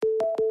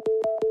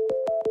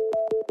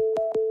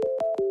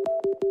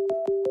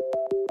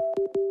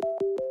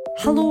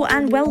Hello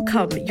and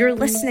welcome. You're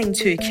listening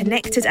to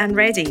Connected and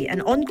Ready,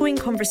 an ongoing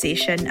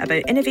conversation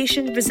about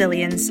innovation,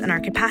 resilience, and our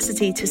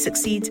capacity to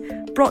succeed,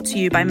 brought to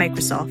you by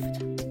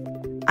Microsoft.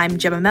 I'm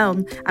Gemma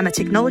Milne. I'm a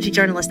technology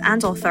journalist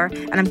and author,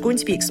 and I'm going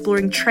to be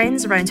exploring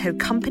trends around how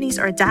companies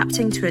are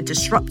adapting to a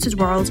disrupted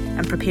world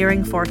and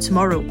preparing for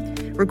tomorrow.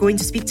 We're going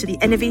to speak to the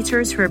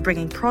innovators who are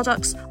bringing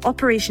products,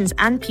 operations,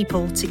 and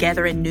people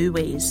together in new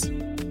ways.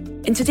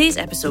 In today's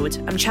episode,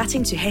 I'm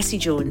chatting to Hessie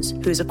Jones,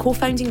 who is a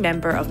co-founding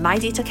member of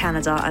MyData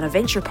Canada and a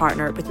venture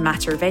partner with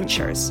Matter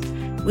Ventures.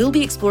 We'll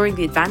be exploring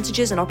the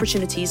advantages and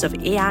opportunities of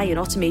AI and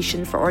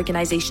automation for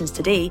organisations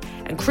today,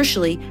 and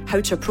crucially,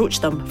 how to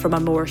approach them from a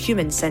more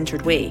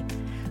human-centred way.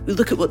 We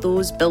look at what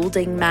those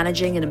building,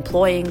 managing and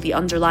employing the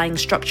underlying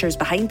structures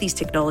behind these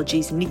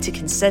technologies need to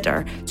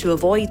consider to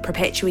avoid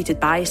perpetuated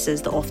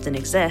biases that often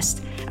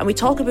exist. And we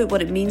talk about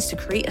what it means to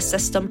create a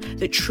system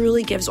that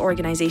truly gives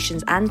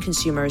organisations and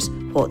consumers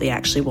what they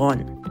actually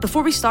want.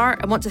 Before we start,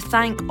 I want to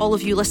thank all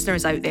of you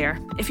listeners out there.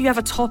 If you have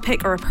a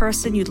topic or a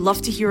person you'd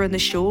love to hear on the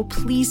show,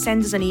 please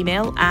send us an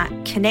email at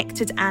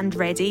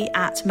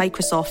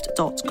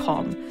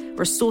connectedandready@microsoft.com.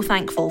 We're so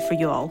thankful for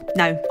you all.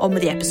 Now, on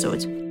with the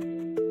episode.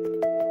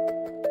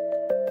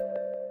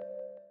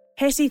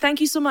 Hessie, thank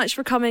you so much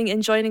for coming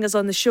and joining us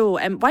on the show.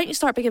 Why don't you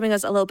start by giving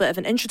us a little bit of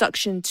an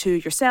introduction to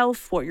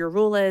yourself, what your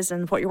role is,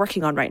 and what you're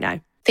working on right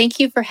now? Thank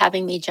you for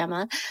having me,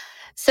 Gemma.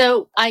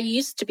 So I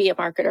used to be a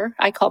marketer.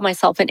 I call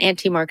myself an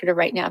anti-marketer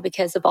right now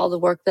because of all the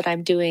work that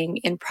I'm doing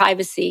in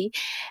privacy.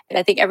 And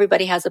I think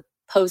everybody has a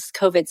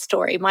post-COVID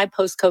story. My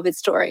post-COVID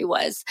story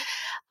was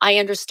I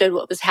understood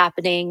what was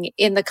happening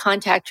in the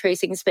contact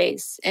tracing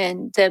space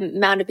and the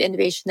amount of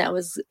innovation that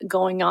was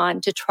going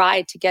on to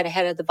try to get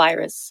ahead of the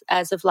virus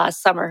as of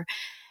last summer.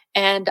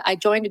 And I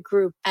joined a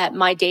group at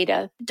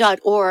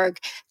mydata.org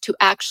to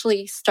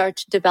actually start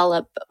to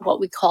develop what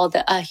we call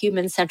a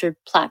human-centered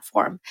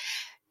platform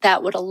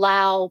that would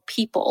allow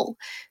people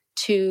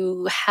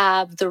to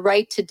have the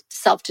right to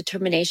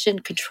self-determination,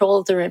 control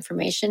of their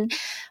information,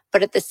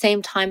 but at the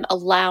same time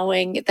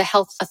allowing the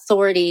health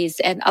authorities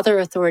and other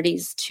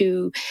authorities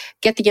to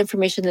get the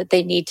information that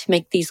they need to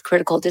make these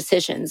critical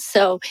decisions.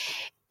 So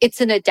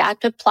it's an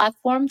adaptive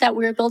platform that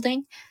we're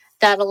building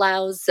that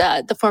allows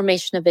the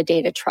formation of a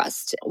data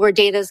trust, where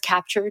data is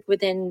captured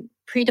within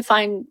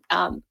predefined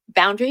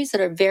boundaries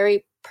that are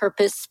very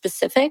purpose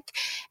specific,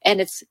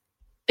 and it's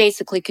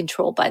basically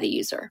controlled by the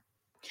user.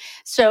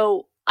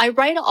 So I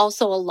write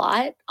also a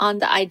lot on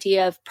the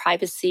idea of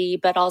privacy,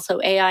 but also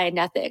AI and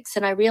ethics.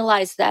 And I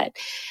realize that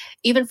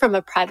even from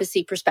a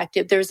privacy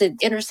perspective, there's an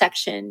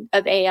intersection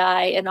of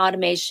AI and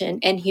automation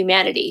and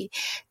humanity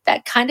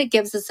that kind of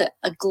gives us a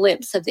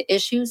glimpse of the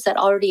issues that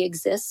already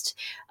exist,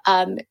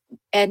 and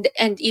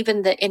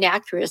even the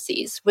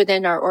inaccuracies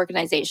within our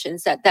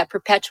organizations that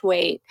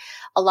perpetuate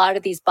a lot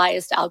of these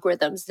biased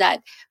algorithms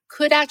that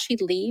could actually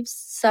leave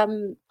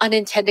some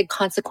unintended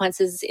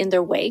consequences in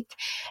their wake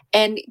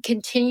and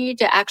continue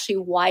to actually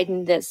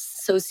widen this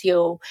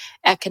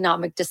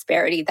socioeconomic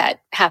disparity that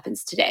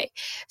happens today.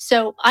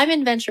 So I'm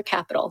in venture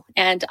capital,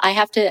 and I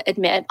have to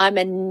admit I'm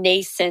a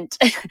nascent,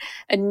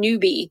 a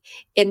newbie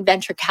in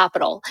venture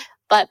capital.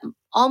 But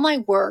all my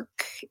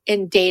work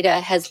in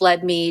data has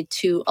led me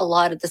to a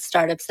lot of the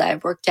startups that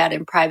I've worked at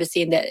in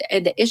privacy and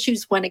the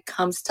issues when it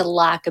comes to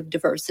lack of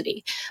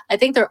diversity. I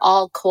think they're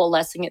all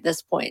coalescing at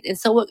this point. And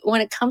so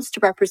when it comes to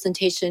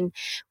representation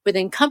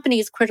within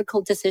companies,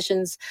 critical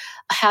decisions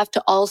have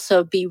to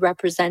also be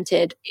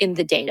represented in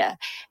the data.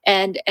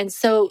 And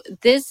so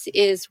this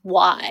is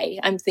why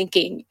I'm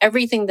thinking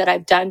everything that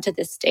I've done to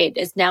this date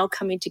is now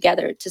coming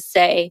together to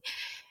say,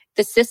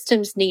 the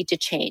systems need to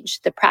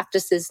change. The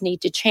practices need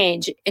to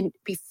change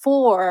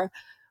before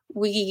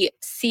we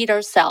cede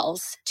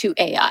ourselves to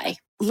AI.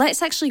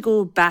 Let's actually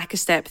go back a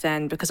step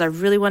then, because I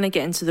really want to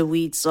get into the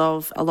weeds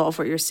of a lot of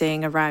what you're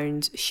saying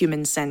around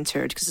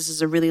human-centered, because this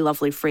is a really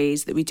lovely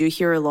phrase that we do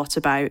hear a lot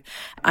about.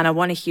 And I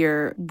want to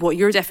hear what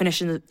your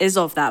definition is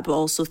of that, but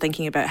also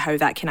thinking about how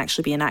that can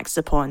actually be enacted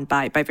upon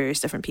by various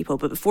different people.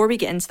 But before we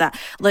get into that,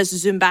 let's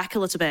zoom back a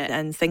little bit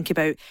and think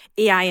about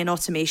AI and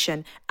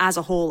automation as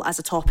a whole, as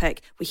a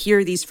topic. We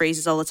hear these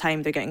phrases all the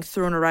time. They're getting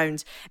thrown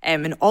around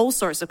in all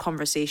sorts of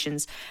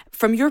conversations.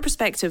 From your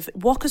perspective,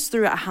 walk us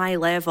through at a high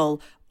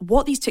level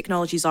what these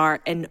technologies are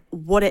and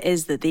what it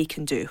is that they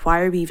can do.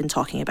 Why are we even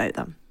talking about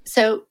them?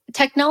 So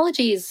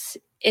technologies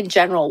in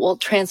general will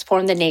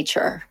transform the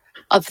nature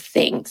of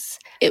things.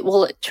 It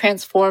will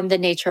transform the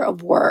nature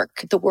of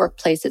work, the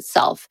workplace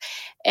itself.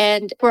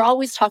 And we're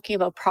always talking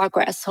about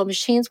progress. So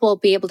machines will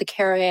be able to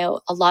carry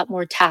out a lot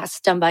more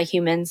tasks done by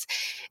humans.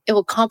 It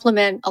will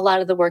complement a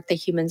lot of the work that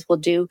humans will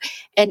do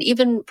and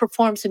even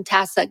perform some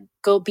tasks that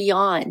go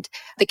beyond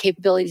the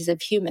capabilities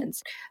of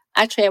humans.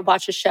 Actually, I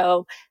watched a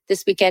show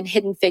this weekend,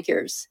 Hidden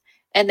Figures,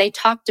 and they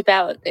talked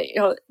about,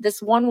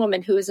 this one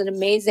woman who is an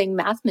amazing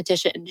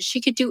mathematician.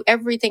 She could do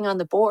everything on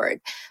the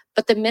board.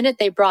 But the minute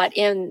they brought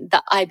in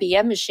the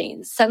IBM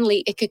machines,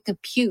 suddenly it could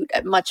compute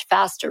at much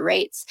faster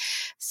rates.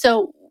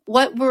 So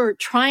what we're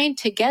trying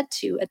to get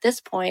to at this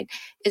point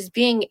is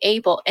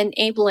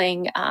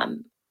enabling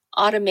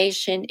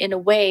automation in a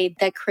way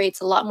that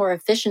creates a lot more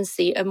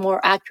efficiency and more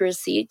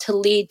accuracy to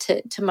lead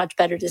to much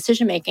better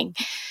decision making.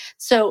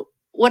 So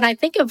when I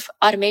think of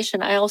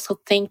automation, I also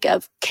think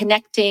of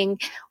connecting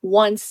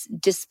once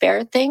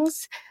disparate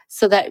things.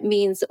 So that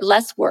means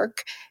less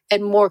work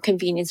and more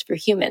convenience for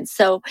humans.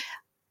 So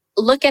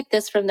look at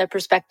this from the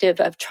perspective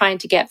of trying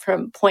to get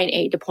from point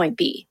A to point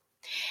B.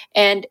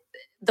 And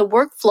the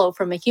workflow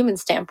from a human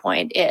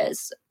standpoint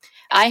is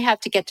I have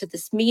to get to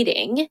this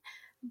meeting,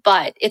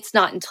 but it's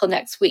not until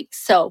next week.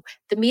 So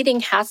the meeting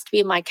has to be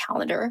in my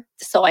calendar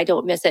so I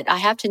don't miss it. I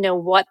have to know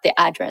what the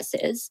address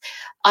is.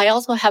 I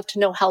also have to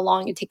know how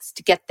long it takes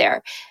to get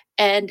there.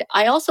 And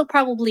I also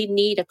probably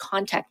need a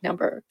contact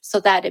number so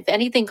that if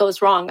anything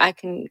goes wrong, I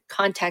can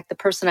contact the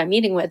person I'm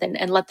meeting with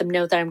and let them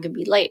know that I'm going to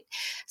be late.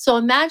 So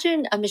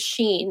imagine a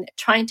machine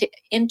trying to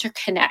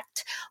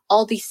interconnect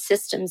all these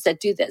systems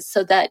that do this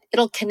so that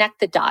it'll connect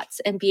the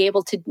dots and be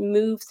able to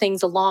move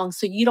things along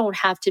so you don't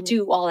have to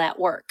do all that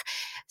work.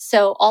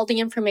 So all the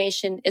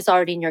information is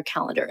already in your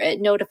calendar.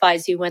 It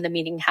notifies you when the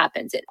meeting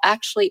happens. It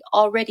actually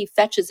already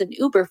fetches an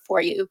Uber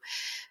for you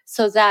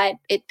so that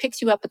it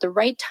picks you up at the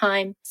right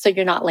time so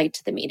you're not late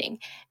to the meeting.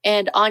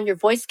 And on your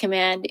voice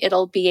command,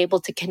 it'll be able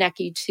to connect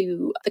you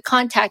to the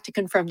contact to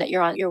confirm that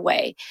you're on your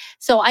way.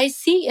 So I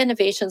see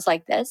innovations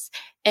like this,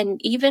 and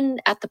even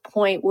at the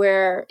point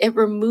where it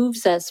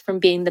removes us from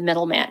being the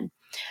middleman.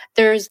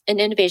 There's an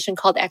innovation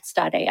called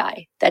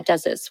X.AI that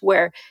does this,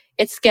 where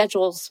it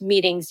schedules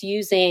meetings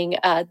using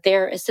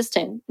their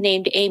assistant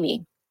named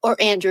Amy, or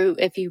Andrew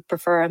if you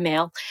prefer a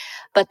male.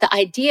 But the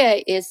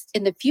idea is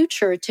in the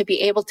future to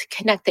be able to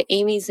connect the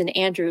Amy's and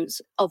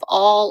Andrews of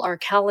all our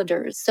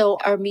calendars. So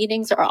our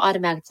meetings are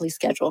automatically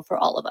scheduled for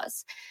all of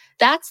us.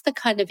 That's the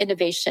kind of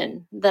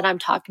innovation that I'm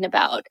talking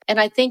about. And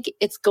I think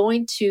it's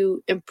going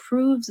to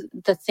improve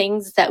the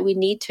things that we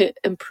need to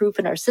improve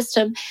in our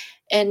system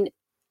and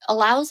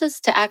allows us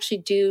to actually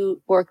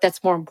do work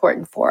that's more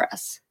important for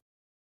us.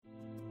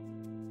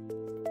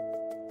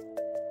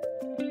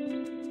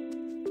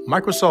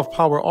 Microsoft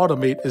Power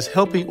Automate is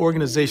helping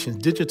organizations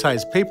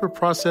digitize paper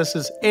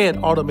processes and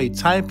automate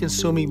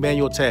time-consuming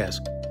manual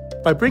tasks.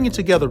 By bringing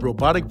together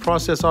robotic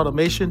process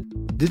automation,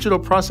 digital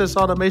process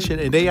automation,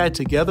 and AI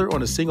together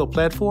on a single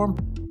platform,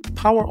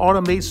 Power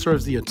Automate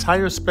serves the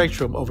entire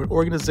spectrum of an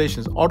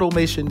organization's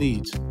automation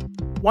needs.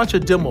 Watch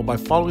a demo by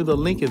following the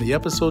link in the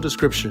episode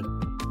description.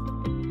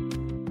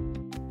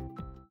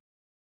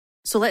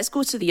 So let's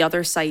go to the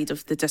other side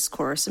of the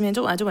discourse. I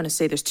don't want to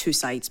say there's two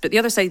sides, but the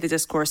other side of the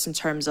discourse in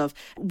terms of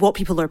what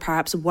people are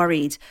perhaps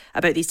worried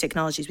about these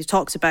technologies. We've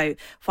talked about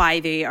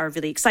why they are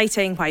really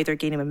exciting, why they're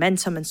gaining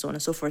momentum and so on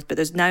and so forth. But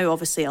there's now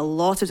obviously a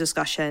lot of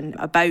discussion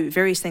about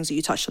various things that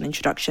you touched on in the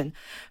introduction,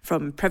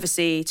 from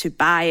privacy to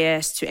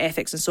bias to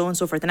ethics and so on and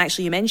so forth. And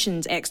actually you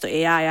mentioned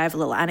X.AI. I have a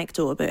little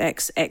anecdote about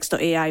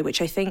X.AI, which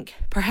I think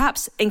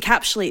perhaps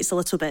encapsulates a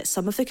little bit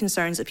some of the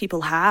concerns that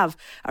people have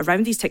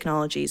around these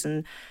technologies.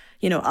 And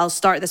I'll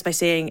start this by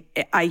saying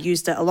I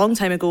used it a long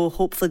time ago.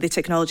 Hopefully the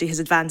technology has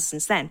advanced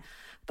since then.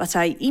 But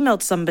I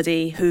emailed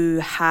somebody who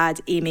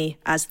had Amy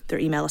as their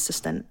email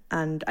assistant.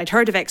 And I'd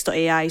heard of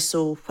X.AI,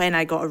 so when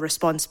I got a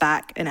response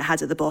back and it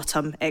had at the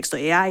bottom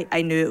X.AI,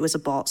 I knew it was a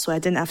bot, so I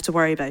didn't have to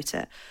worry about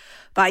it.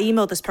 But I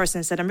emailed this person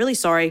and said, I'm really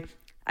sorry,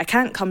 I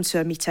can't come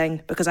to a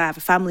meeting because I have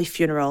a family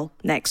funeral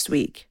next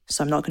week,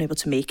 so I'm not going to be able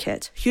to make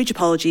it. Huge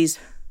apologies.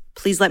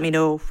 Please let me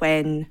know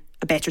when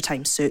a better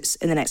time suits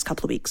in the next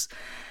couple of weeks.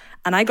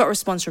 And I got a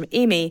response from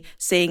Amy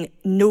saying,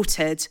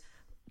 noted,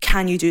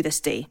 can you do this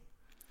day?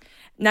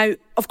 Now,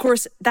 of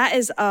course, that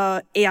is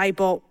a AI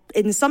bot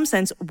in some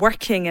sense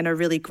working in a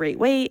really great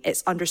way.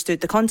 It's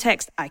understood the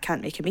context. I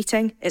can't make a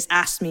meeting. It's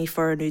asked me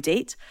for a new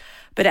date,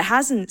 but it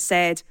hasn't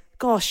said,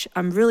 gosh,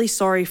 I'm really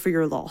sorry for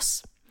your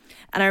loss.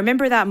 And I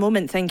remember that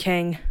moment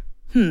thinking,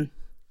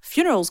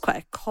 funeral's quite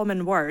a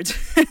common word.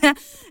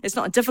 It's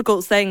not a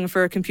difficult thing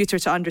for a computer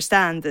to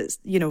understand that,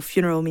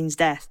 funeral means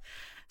death.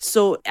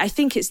 So I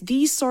think it's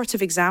these sort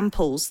of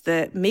examples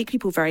that make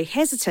people very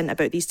hesitant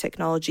about these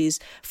technologies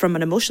from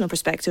an emotional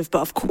perspective.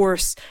 But of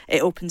course,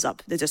 it opens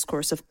up the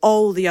discourse of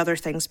all the other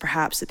things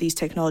perhaps that these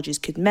technologies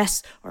could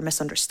miss or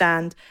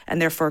misunderstand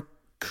and therefore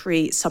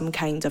create some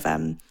kind of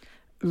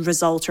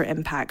result or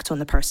impact on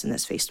the person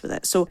that's faced with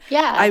it. So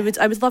yeah, I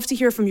would love to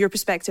hear from your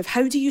perspective.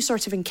 How do you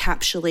sort of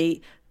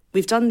encapsulate,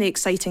 we've done the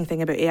exciting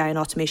thing about AI and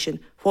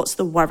automation. What's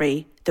the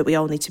worry that we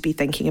all need to be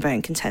thinking about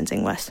and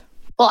contending with?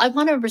 Well, I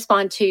want to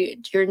respond to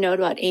your note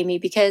about Amy,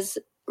 because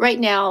right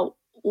now,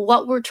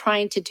 what we're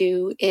trying to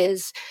do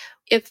is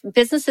if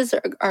businesses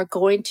are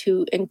going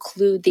to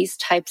include these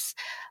types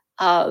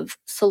of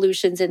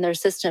solutions in their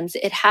systems,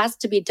 it has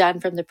to be done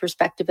from the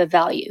perspective of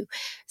value.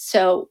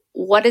 So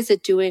what is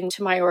it doing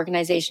to my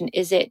organization?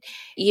 Is it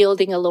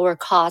yielding a lower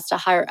cost, a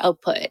higher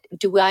output?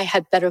 Do I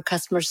have better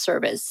customer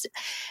service?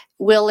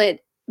 Will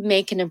it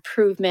make an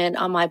improvement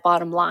on my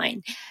bottom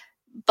line?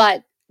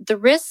 But the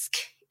risk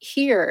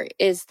here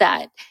is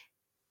that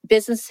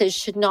businesses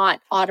should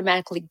not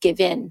automatically give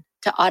in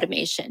to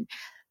automation.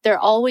 There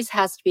always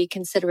has to be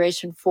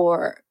consideration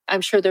for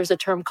I'm sure there's a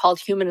term called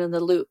human in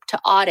the loop, to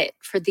audit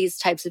for these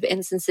types of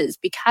instances,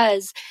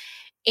 because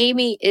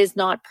Amy is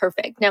not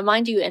perfect. Now,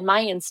 mind you, in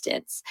my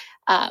instance,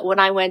 when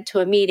I went to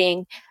a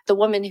meeting, the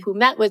woman who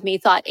met with me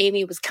thought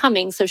Amy was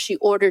coming, so she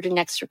ordered an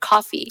extra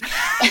coffee.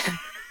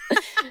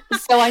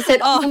 So I said,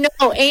 oh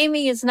no,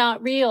 Amy is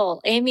not real.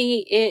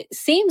 Amy, it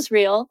seems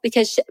real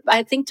because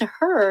I think to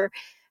her,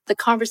 the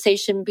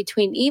conversation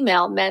between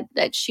email meant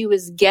that she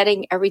was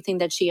getting everything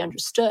that she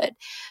understood.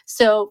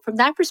 So from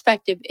that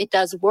perspective, it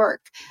does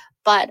work.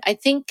 But I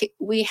think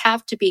we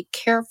have to be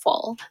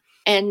careful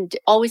and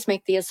always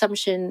make the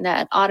assumption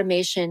that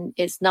automation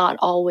is not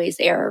always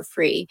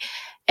error-free,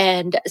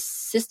 and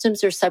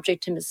systems are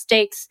subject to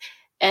mistakes.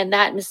 And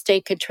that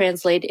mistake could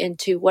translate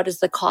into what is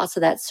the cost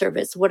of that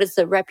service? What is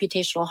the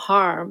reputational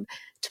harm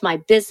to my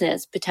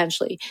business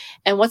potentially?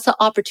 And what's the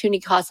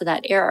opportunity cost of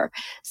that error?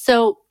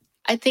 So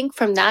I think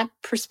from that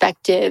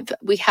perspective,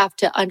 we have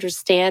to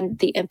understand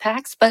the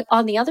impacts. But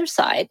on the other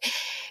side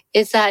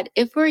is that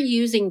if we're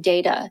using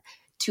data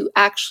to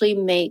actually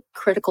make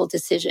critical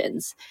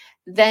decisions,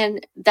 then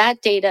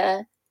that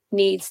data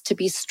needs to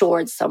be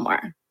stored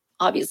somewhere,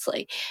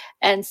 obviously.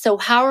 And so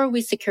how are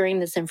we securing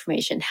this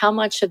information? How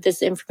much of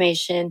this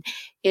information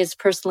is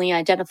personally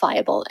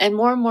identifiable? And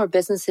more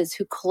businesses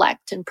who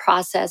collect and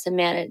process and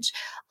manage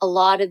a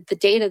lot of the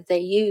data they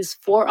use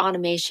for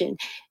automation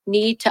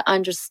need to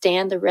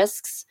understand the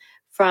risks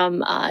from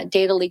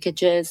data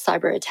leakages,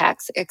 cyber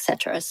attacks,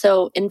 etc.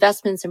 So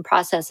investments and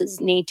processes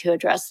need to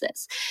address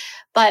this.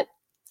 But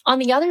on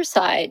the other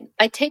side,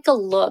 I take a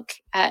look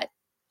at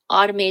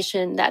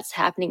automation that's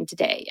happening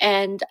today.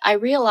 And I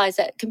realize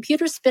that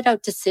computers spit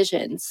out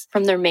decisions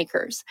from their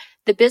makers.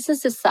 The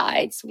business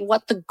decides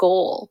what the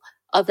goal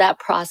of that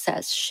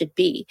process should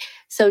be.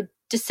 So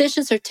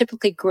decisions are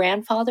typically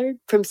grandfathered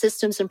from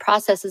systems and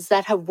processes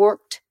that have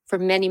worked for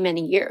many,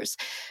 many years.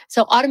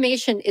 So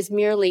automation is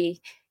merely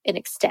an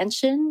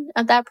extension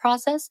of that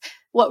process.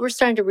 What we're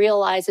starting to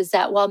realize is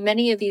that while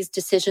many of these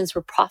decisions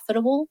were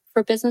profitable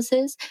for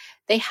businesses,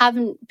 they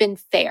haven't been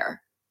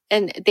fair.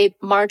 And they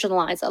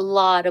marginalize a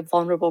lot of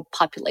vulnerable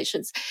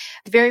populations.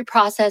 The very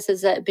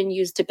processes that have been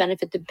used to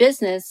benefit the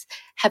business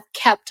have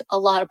kept a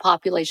lot of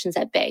populations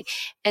at bay.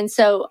 And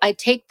so I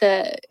take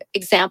the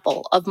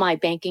example of my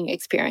banking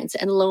experience,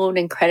 and loan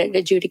and credit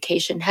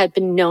adjudication had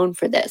been known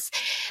for this.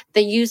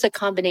 They use a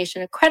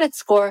combination of credit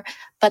score,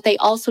 but they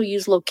also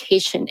use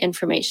location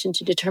information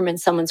to determine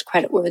someone's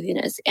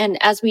creditworthiness. And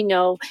as we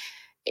know,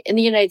 in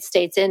the United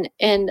States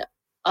and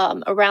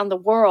around the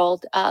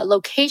world,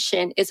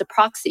 location is a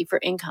proxy for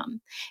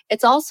income.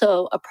 It's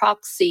also a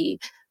proxy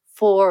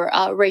for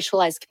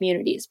racialized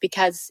communities,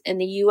 because in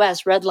the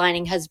US,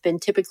 redlining has been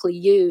typically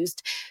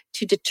used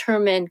to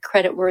determine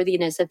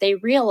creditworthiness. If they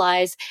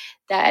realize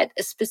that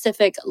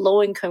specific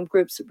low-income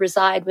groups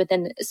reside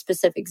within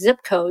specific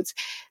zip codes,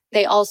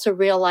 they also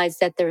realize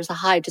that there's a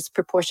high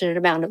disproportionate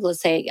amount of,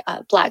 let's say,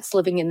 Blacks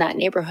living in that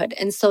neighborhood.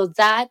 And so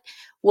that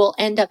will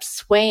end up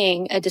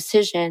swaying a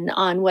decision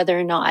on whether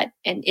or not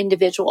an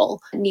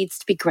individual needs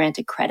to be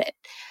granted credit.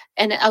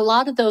 And a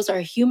lot of those are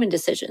human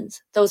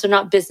decisions. Those are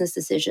not business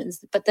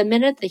decisions. But the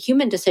minute the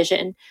human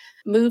decision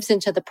moves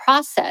into the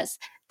process,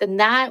 then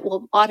that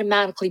will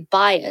automatically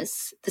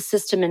bias the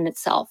system in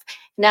itself.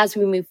 And as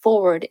we move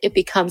forward, it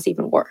becomes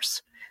even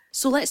worse.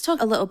 So let's talk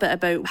a little bit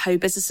about how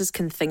businesses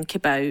can think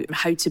about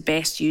how to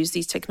best use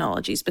these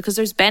technologies, because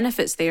there's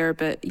benefits there.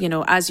 But, you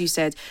know, as you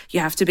said, you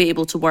have to be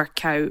able to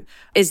work out,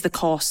 is the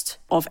cost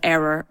of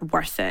error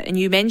worth it? And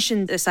you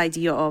mentioned this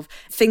idea of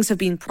things have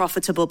been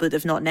profitable, but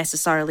have not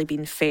necessarily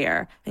been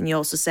fair. And you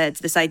also said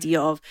this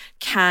idea of,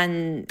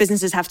 can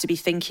businesses have to be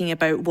thinking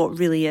about what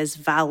really is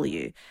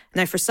value?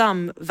 Now, for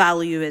some,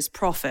 value is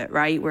profit,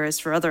 right? Whereas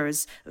for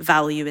others,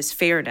 value is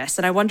fairness.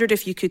 And I wondered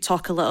if you could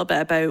talk a little bit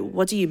about,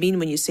 what do you mean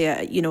when you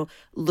say,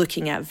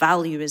 looking at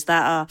value? Is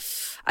that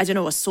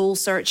a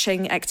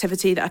soul-searching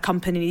activity that a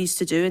company needs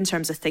to do in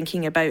terms of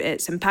thinking about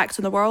its impact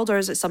on the world? Or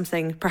is it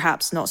something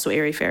perhaps not so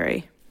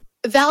airy-fairy?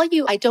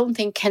 Value, I don't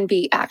think, can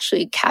be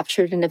actually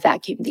captured in a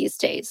vacuum these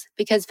days,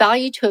 because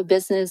value to a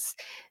business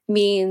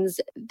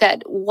means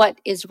that what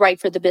is right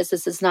for the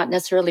business is not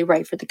necessarily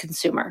right for the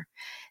consumer.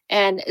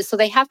 And so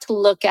they have to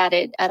look at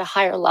it at a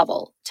higher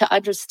level to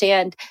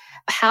understand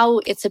how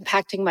it's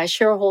impacting my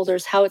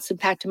shareholders, how it's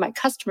impacting my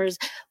customers.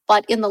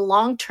 But in the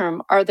long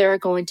term, are there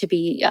going to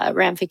be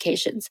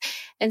ramifications?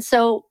 And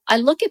so I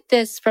look at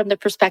this from the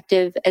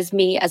perspective as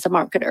me as a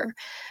marketer.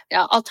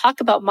 I'll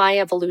talk about my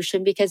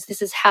evolution, because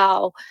this is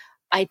how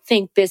I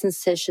think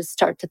businesses should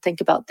start to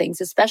think about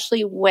things,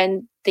 especially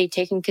when they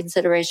take in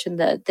consideration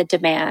the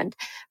demand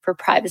for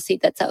privacy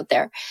that's out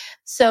there.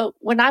 So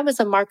when I was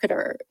a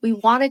marketer, we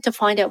wanted to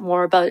find out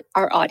more about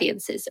our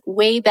audiences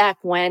way back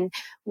when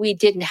we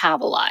didn't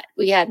have a lot.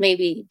 We had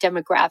maybe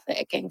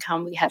demographic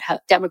income, we had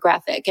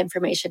demographic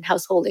information,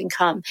 household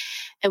income,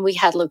 and we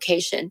had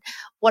location.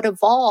 What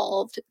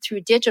evolved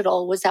through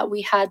digital was that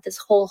we had this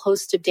whole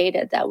host of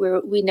data that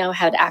we now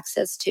had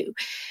access to,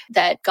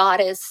 that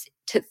got us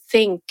to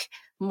think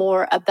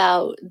more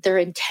about their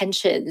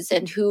intentions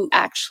and who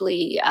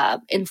actually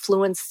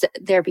influenced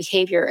their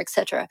behavior,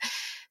 etc.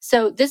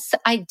 So this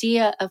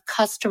idea of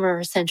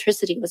customer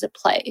centricity was at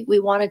play. We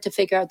wanted to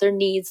figure out their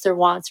needs, their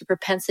wants, their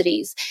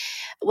propensities,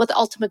 with the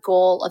ultimate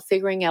goal of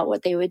figuring out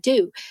what they would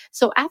do.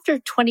 So after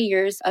 20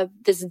 years of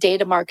this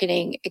data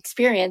marketing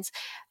experience,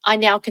 I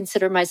now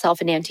consider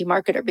myself an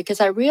anti-marketer because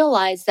I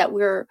realize that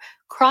we're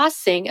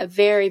crossing a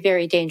very,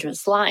 very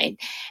dangerous line.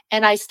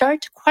 And I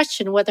start to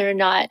question whether or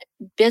not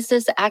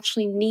business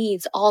actually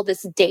needs all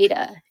this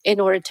data in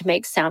order to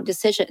make sound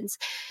decisions.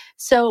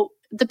 So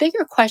the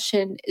bigger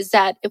question is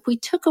that if we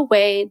took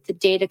away the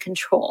data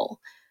control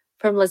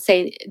from, let's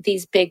say,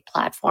 these big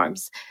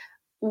platforms,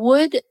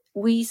 would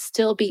we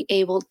still be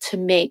able to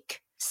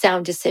make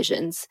sound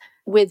decisions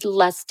with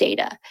less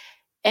data?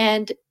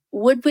 And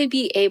would we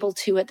be able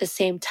to, at the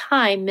same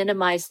time,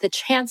 minimize the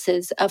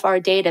chances of our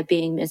data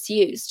being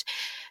misused?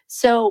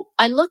 So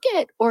I look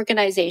at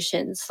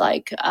organizations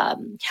like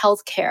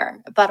healthcare,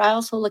 but I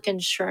also look at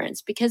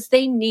insurance because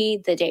they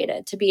need the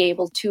data to be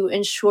able to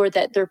ensure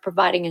that they're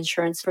providing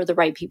insurance for the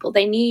right people.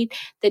 They need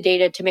the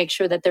data to make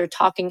sure that they're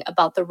talking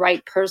about the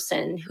right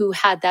person who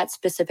had that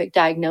specific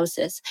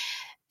diagnosis.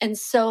 And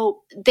so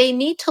they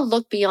need to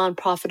look beyond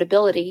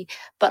profitability,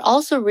 but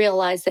also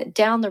realize that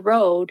down the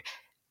road,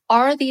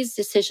 are these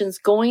decisions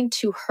going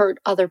to hurt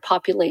other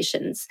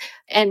populations?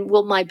 And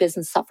will my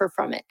business suffer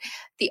from it?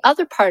 The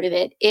other part of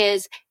it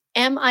is,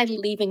 am I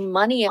leaving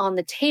money on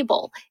the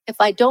table if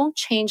I don't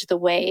change the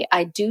way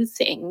I do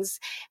things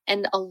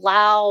and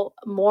allow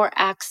more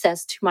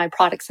access to my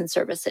products and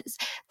services?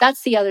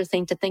 That's the other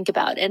thing to think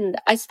about. And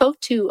I spoke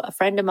to a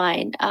friend of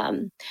mine,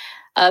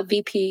 a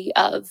VP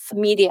of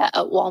media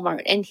at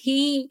Walmart, and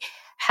he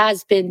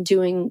has been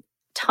doing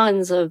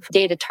tons of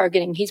data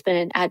targeting. He's been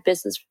in ad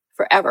business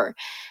forever.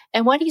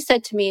 And what he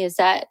said to me is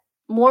that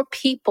more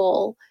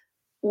people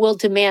will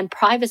demand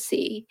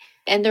privacy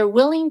and they're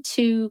willing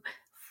to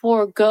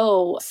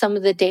forego some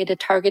of the data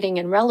targeting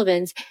and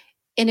relevance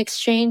in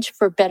exchange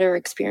for better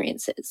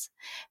experiences.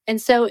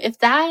 And so if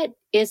that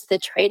is the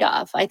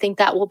trade-off, I think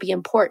that will be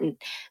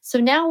important. So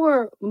now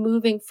we're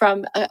moving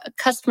from a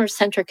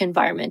customer-centric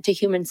environment to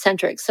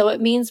human-centric. So it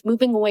means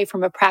moving away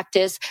from a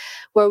practice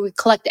where we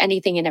collect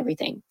anything and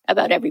everything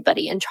about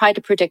everybody and try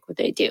to predict what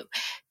they do,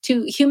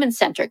 to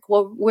human-centric,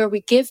 where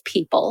we give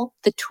people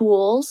the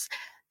tools,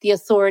 the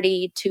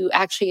authority to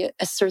actually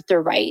assert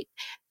their right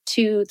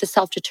to the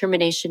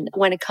self-determination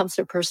when it comes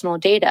to personal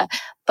data,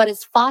 but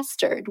it's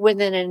fostered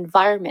within an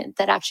environment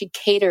that actually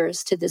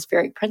caters to this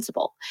very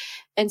principle.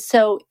 And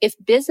so if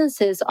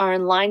businesses are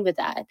in line with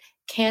that,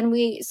 can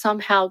we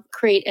somehow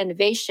create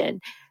innovation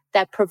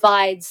that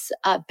provides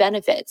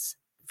benefits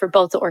for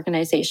both the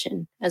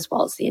organization as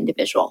well as the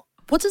individual?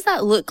 What does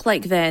that look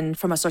like then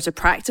from a sort of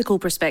practical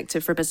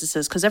perspective for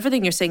businesses? Because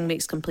everything you're saying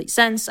makes complete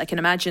sense. I can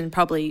imagine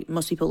probably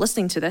most people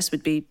listening to this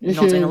would be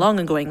nodding along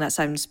and going, that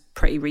sounds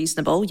pretty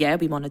reasonable. Yeah,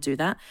 we want to do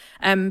that.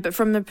 But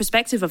from the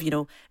perspective of,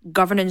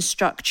 governance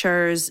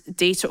structures,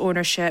 data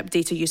ownership,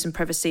 data use and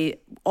privacy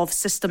of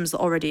systems that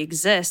already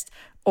exist,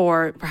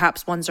 or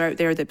perhaps ones are out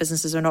there that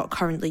businesses are not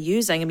currently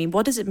using. I mean,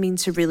 what does it mean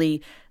to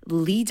really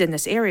lead in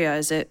this area?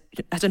 Is it,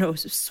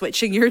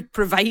 switching your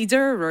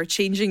provider or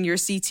changing your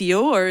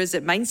CTO, or is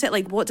it mindset?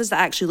 Like, what does that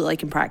actually look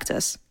like in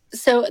practice?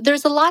 So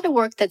there's a lot of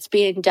work that's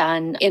being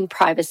done in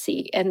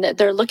privacy, and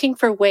they're looking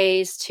for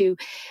ways to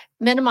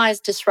minimize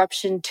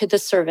disruption to the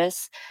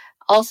service,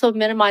 also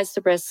minimize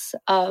the risks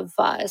of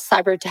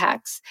cyber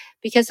attacks,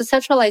 because the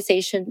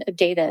centralization of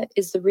data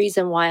is the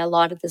reason why a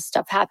lot of this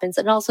stuff happens,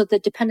 and also the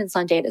dependence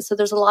on data. So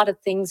there's a lot of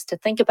things to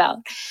think about.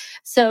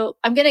 So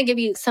I'm going to give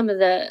you some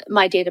of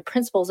my data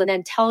principles and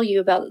then tell you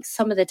about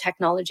some of the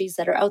technologies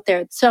that are out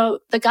there. So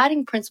the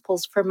guiding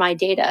principles for my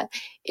data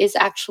is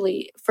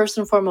actually, first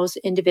and foremost,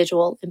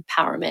 individual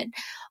empowerment.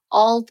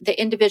 All the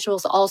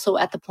individuals also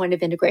at the point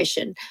of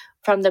integration,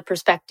 from the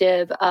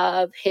perspective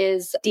of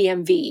his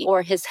DMV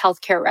or his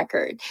healthcare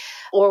record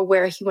or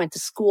where he went to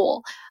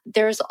school.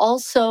 There's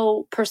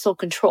also personal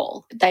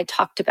control that I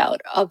talked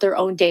about of their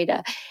own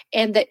data.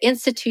 And the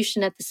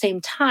institution at the same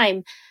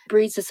time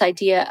breeds this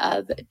idea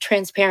of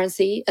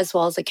transparency as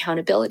well as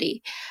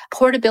accountability.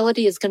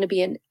 Portability is going to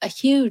be a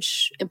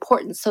huge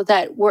importance so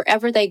that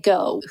wherever they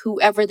go,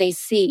 whoever they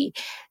see,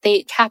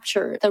 they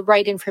capture the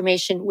right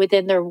information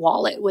within their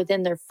wallet,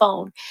 within their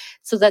phone,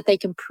 so that they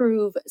can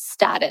prove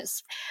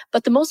status.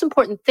 But the most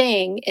important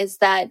thing is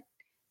that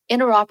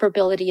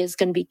interoperability is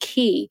going to be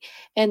key.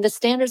 And the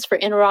standards for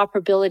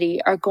interoperability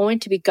are going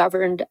to be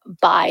governed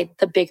by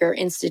the bigger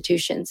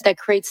institutions that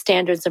create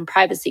standards in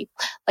privacy.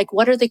 Like,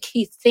 what are the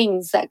key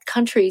things that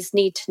countries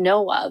need to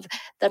know of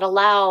that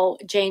allow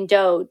Jane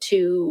Doe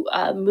to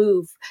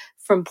move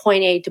from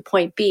point A to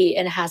point B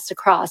and has to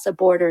cross a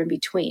border in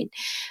between?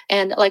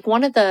 And like,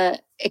 one of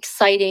the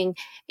exciting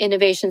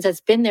innovations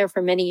that's been there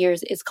for many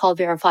years is called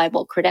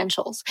verifiable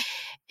credentials.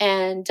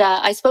 And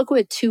I spoke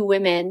with two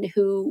women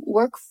who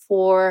work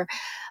for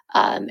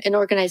an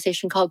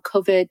organization called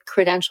COVID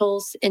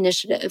Credentials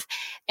Initiative.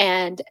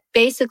 And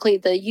basically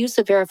the use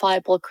of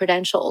verifiable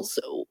credentials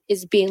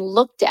is being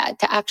looked at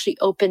to actually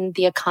open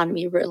the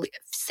economy really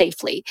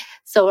safely.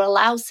 So it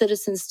allows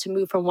citizens to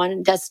move from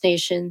one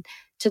destination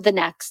to the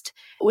next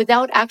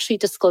without actually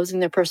disclosing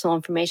their personal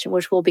information,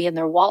 which will be in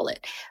their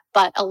wallet,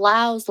 but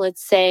allows,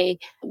 let's say,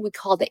 we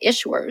call the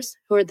issuers,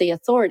 who are the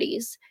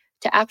authorities,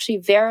 to actually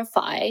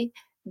verify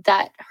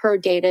that her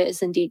data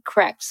is indeed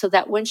correct, so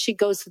that when she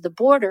goes to the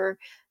border,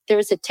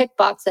 there's a tick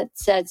box that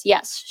says,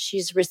 yes,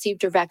 she's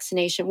received her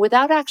vaccination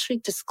without actually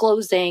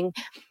disclosing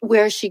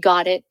where she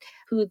got it,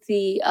 who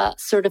the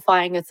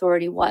certifying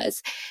authority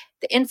was.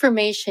 The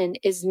information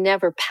is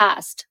never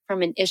passed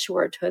from an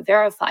issuer to a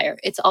verifier.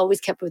 It's always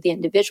kept with the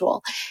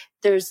individual.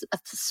 There's a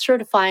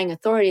certifying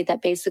authority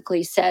that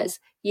basically says,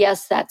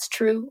 yes, that's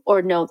true,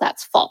 or no,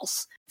 that's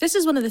false. This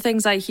is one of the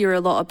things I hear a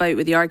lot about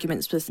with the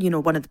arguments with,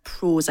 one of the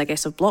pros, I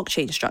guess, of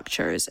blockchain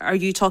structures. Are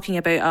you talking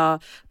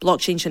about a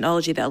blockchain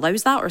technology that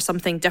allows that, or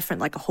something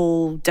different, like a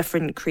whole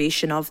different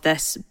creation of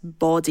this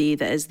body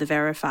that is the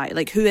verifier?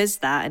 Like, who is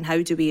that, and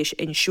how do we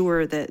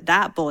ensure that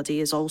that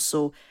body is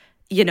also,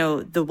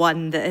 the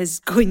one that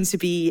is going to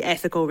be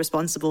ethical,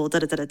 responsible,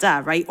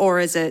 right? Or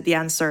is it the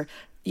answer,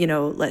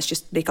 let's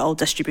just make it all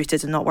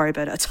distributed and not worry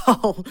about it at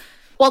all?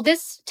 Well,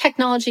 this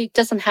technology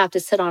doesn't have to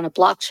sit on a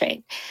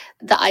blockchain.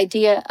 The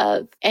idea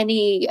of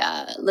any,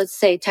 let's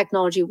say,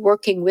 technology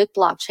working with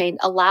blockchain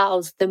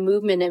allows the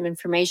movement of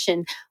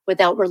information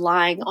without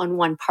relying on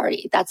one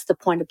party. That's the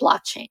point of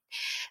blockchain.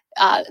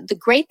 The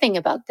great thing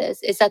about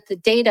this is that the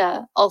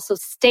data also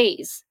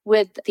stays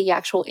with the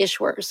actual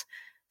issuers.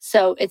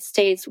 So it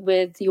stays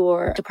with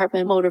your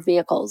Department of Motor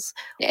Vehicles,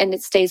 and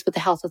it stays with the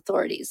health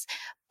authorities.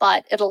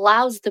 But it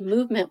allows the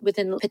movement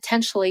within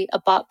potentially a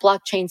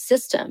blockchain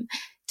system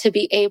to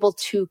be able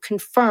to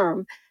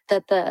confirm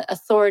that the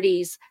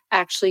authorities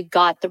actually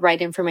got the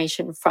right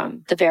information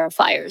from the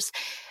verifiers.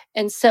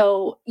 And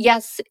so,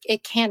 yes,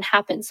 it can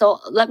happen. So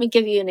let me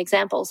give you an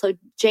example. So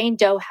Jane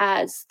Doe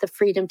has the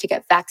freedom to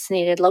get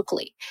vaccinated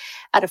locally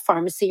at a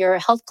pharmacy or a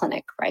health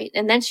clinic, right?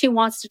 And then she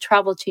wants to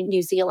travel to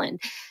New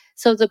Zealand.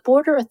 So the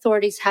border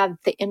authorities have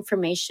the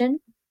information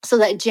so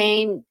that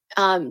Jane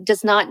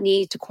does not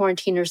need to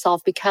quarantine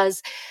herself,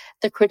 because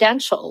the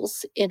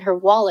credentials in her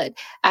wallet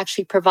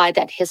actually provide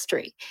that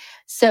history.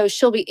 So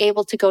she'll be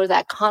able to go to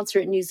that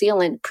concert in New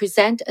Zealand,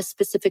 present a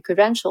specific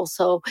credential,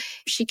 so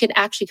she can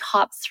actually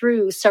hop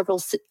through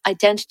several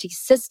identity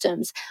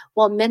systems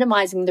while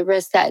minimizing the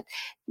risk that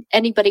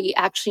anybody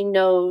actually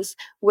knows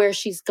where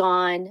she's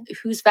gone,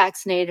 who's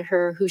vaccinated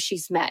her, who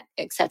she's met,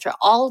 etc.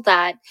 All of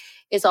that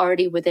is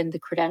already within the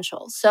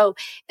credentials. So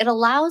it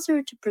allows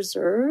her to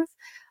preserve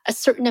a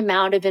certain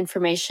amount of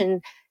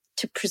information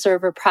to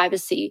preserve her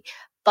privacy.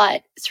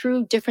 But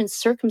through different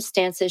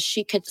circumstances,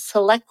 she could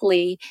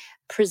selectively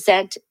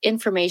present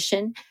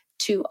information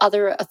to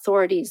other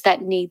authorities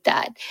that need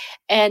that.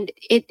 And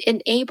it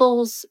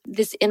enables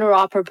this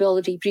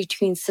interoperability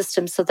between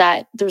systems so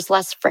that there's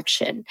less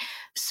friction.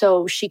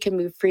 So she can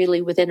move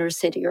freely within her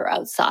city or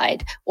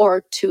outside,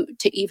 or to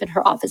even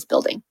her office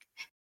building.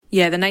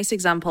 Yeah, the nice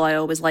example I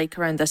always like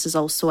around this is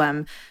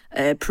also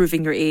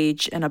proving your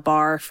age in a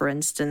bar, for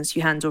instance.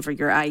 You hand over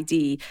your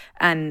ID,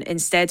 and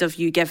instead of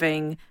you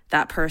giving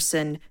that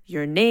person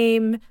your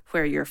name,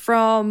 where you're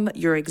from,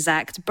 your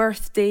exact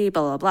birthday,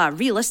 blah, blah, blah,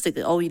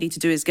 realistically, all you need to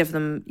do is give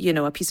them,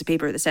 a piece of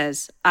paper that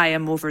says, I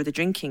am over the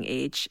drinking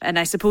age. And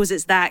I suppose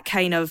it's that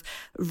kind of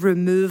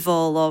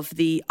removal of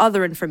the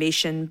other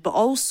information, but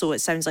also it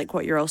sounds like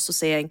what you're also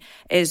saying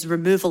is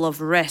removal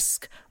of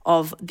risk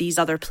of these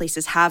other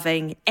places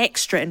having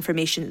extra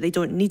information that they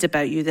don't need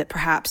about you that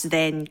perhaps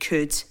then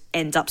could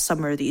end up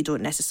somewhere that you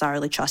don't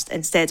necessarily trust,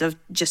 instead of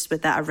just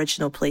with that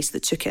original place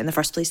that took it in the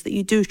first place that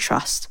you do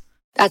trust.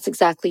 That's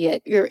exactly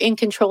it. You're in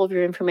control of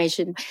your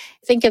information.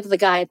 Think of the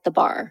guy at the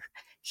bar.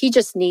 He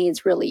just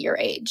needs really your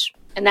age,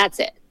 and that's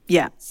it.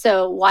 Yeah.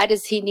 So why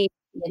does he need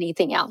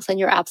anything else? And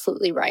you're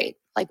absolutely right.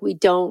 Like, we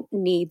don't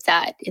need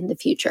that in the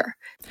future.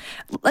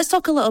 Let's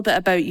talk a little bit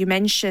about, you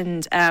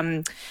mentioned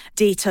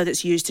data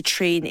that's used to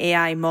train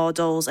AI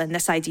models, and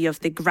this idea of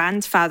the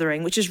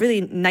grandfathering, which is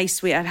really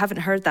nice. I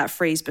haven't heard that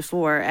phrase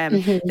before.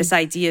 This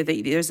idea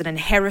that there's an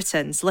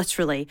inheritance,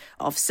 literally,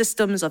 of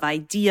systems, of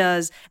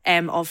ideas,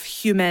 of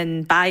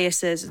human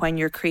biases when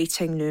you're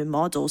creating new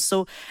models.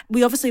 So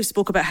we obviously have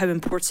spoke about how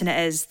important it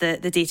is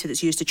that the data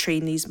that's used to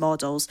train these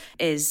models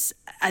is,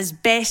 as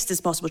best as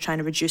possible, trying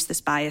to reduce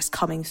this bias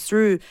coming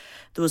through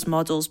those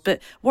models.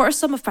 But what are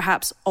some of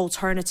perhaps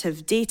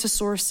alternative data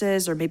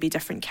sources, or maybe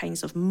different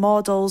kinds of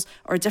models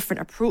or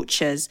different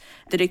approaches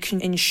that it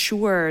can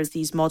ensure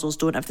these models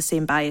don't have the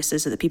same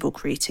biases that the people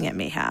creating it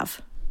may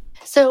have?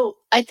 So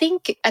I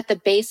think at the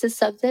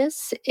basis of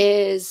this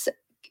is,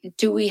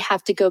 do we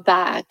have to go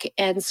back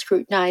and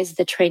scrutinize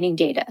the training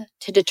data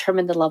to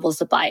determine the levels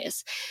of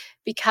bias?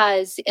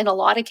 Because in a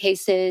lot of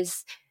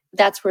cases,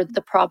 that's where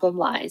the problem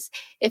lies.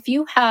 If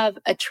you have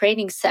a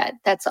training set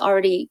that's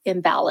already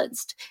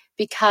imbalanced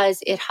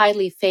because it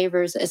highly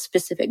favors a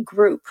specific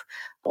group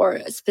or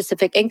a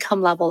specific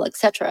income level,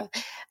 etc.,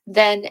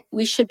 then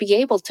we should be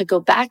able to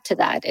go back to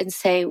that and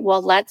say,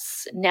 well,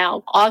 let's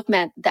now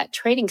augment that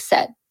training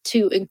set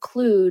to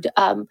include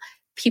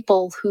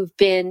people who've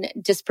been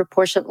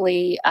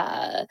disproportionately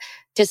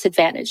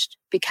disadvantaged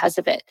because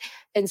of it.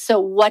 And so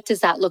what does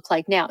that look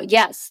like now?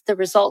 Yes, the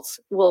results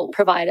will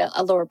provide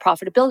a lower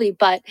profitability,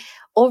 but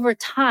over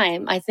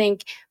time, I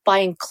think by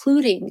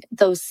including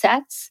those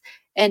sets,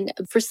 and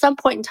for some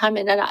point in time,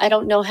 and I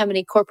don't know how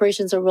many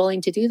corporations are willing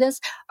to do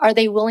this, are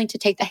they willing to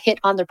take the hit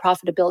on their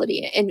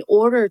profitability in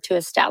order to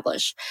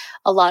establish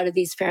a lot of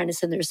these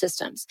fairness in their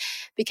systems?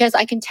 Because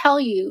I can tell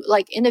you,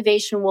 like,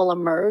 innovation will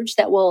emerge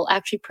that will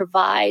actually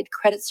provide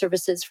credit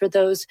services for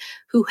those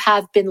who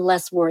have been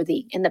less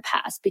worthy in the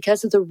past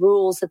because of the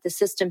rules that the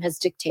system has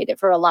dictated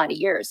for a lot of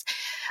years.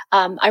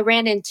 I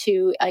ran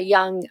into a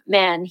young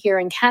man here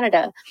in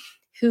Canada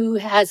who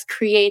has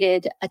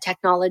created a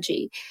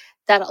technology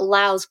that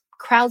allows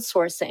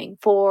crowdsourcing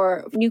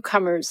for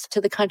newcomers to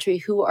the country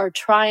who are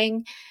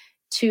trying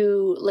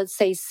to, let's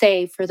say,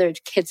 save for their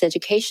kids'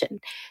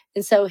 education.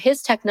 And so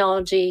his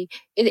technology,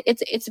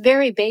 it's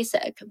very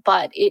basic,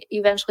 but it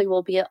eventually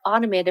will be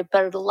automated,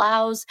 but it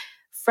allows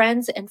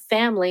friends and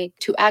family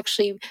to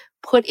actually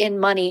put in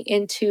money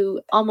into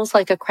almost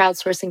like a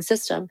crowdsourcing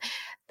system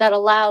that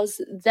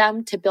allows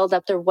them to build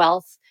up their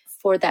wealth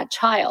for that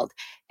child.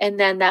 And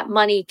then that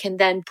money can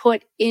then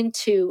put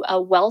into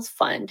a wealth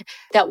fund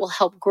that will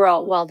help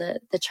grow while the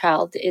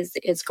child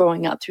is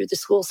growing up through the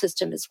school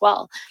system as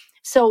well.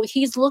 So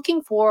he's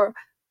looking for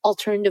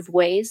alternative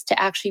ways to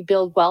actually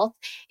build wealth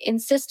in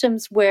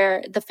systems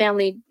where the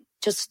family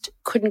just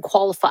couldn't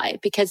qualify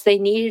because they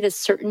needed a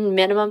certain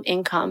minimum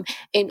income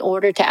in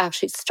order to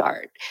actually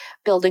start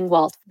building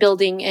wealth,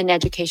 building an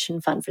education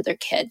fund for their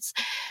kids.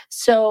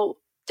 So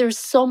there's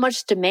so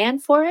much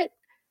demand for it.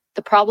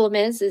 The problem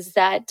is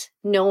that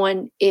no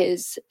one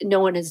is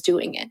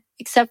doing it,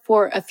 except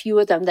for a few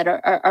of them that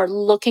are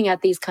looking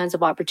at these kinds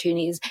of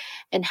opportunities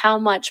and how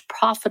much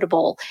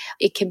profitable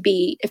it can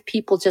be if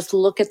people just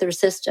look at their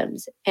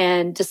systems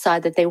and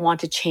decide that they want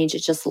to change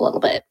it just a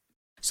little bit.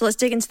 So let's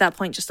dig into that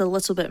point just a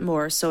little bit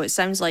more. So it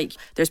sounds like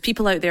there's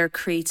people out there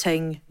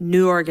creating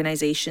new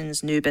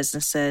organizations, new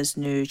businesses,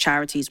 new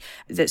charities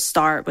that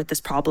start with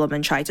this problem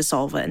and try to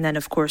solve it. And then,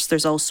 of course,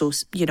 there's also,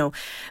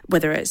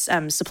 whether it's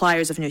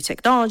suppliers of new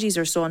technologies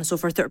or so on and so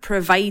forth, that are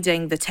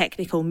providing the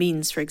technical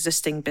means for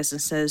existing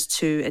businesses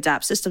to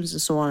adapt systems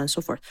and so on and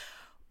so forth.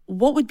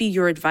 What would be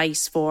your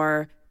advice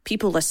for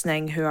people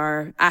listening who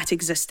are at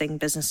existing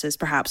businesses,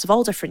 perhaps of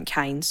all different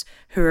kinds,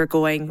 who are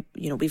going,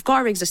 we've got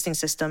our existing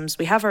systems,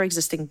 we have our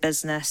existing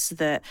business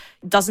that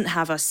doesn't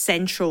have a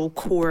central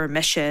core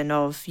mission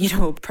of,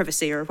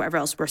 privacy or whatever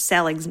else. We're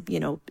selling,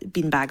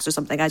 beanbags or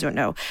something, I don't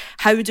know.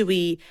 How do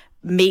we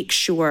make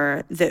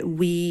sure that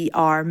we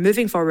are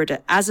moving forward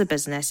as a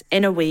business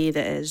in a way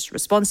that is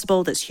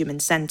responsible, that's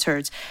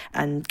human-centered,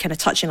 and kind of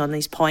touching on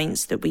these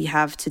points that we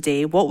have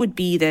today? What would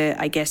be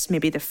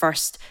maybe the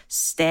first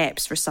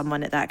steps for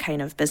someone at that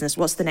kind of business?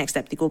 What's the next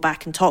step? Do they go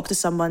back and talk to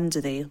someone?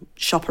 Do they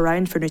shop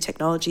around for new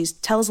technologies?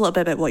 Tell us a little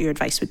bit about what your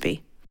advice would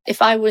be.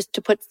 If I was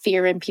to put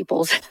fear in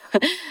people's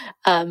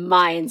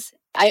minds,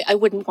 I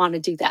wouldn't want to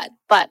do that.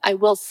 But I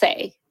will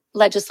say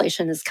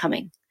legislation is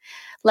coming.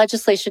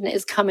 Legislation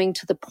is coming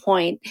to the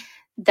point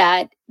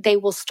that they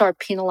will start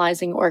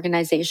penalizing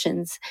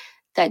organizations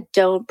that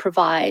don't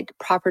provide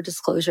proper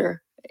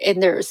disclosure in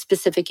their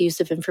specific use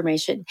of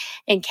information.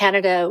 In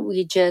Canada,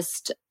 we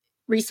just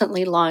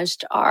recently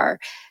launched our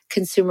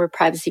Consumer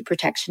Privacy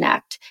Protection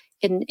Act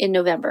in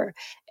November.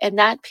 And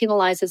that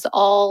penalizes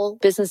all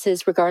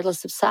businesses,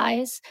 regardless of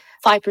size,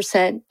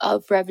 5%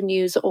 of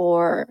revenues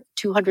or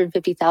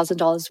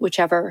 $250,000,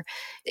 whichever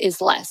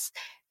is less.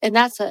 And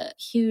that's a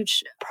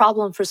huge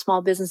problem for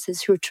small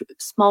businesses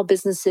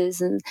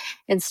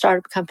and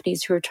startup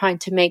companies who are trying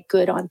to make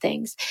good on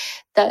things.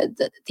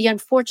 The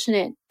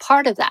unfortunate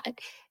part of that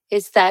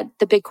is that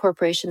the big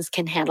corporations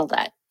can handle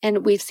that.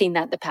 And we've seen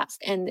that in the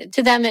past. And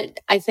to them,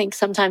 I think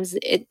sometimes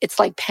it's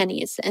like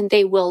pennies, and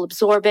they will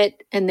absorb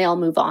it and they'll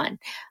move on.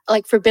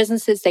 Like for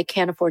businesses, they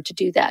can't afford to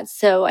do that.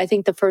 So I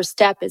think the first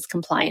step is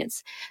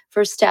compliance.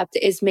 First step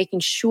is making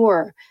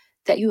sure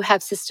that you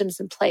have systems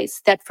in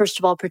place that, first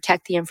of all,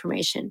 protect the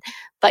information.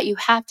 But you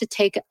have to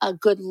take a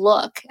good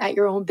look at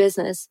your own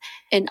business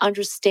and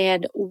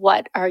understand,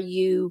 what are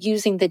you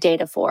using the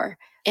data for?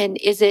 And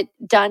is it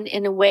done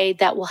in a way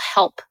that will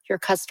help your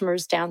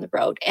customers down the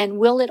road? And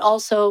will it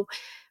also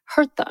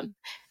hurt them?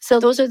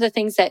 So those are the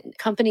things that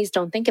companies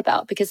don't think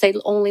about because they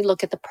only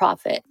look at the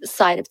profit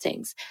side of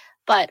things.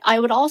 But I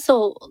would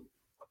also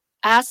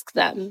ask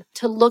them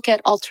to look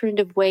at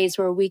alternative ways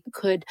where we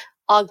could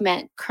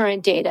augment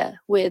current data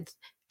with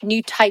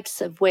new types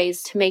of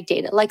ways to make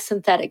data, like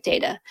synthetic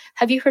data.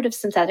 Have you heard of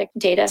synthetic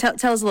data?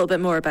 Tell us a little bit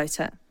more about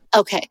it.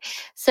 Okay.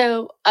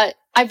 So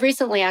I've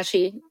recently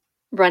actually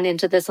run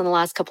into this in the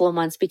last couple of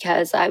months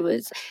because I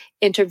was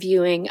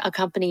interviewing a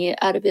company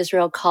out of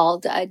Israel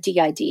called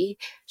DID,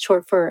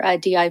 short for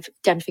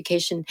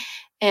de-identification.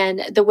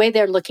 And the way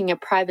they're looking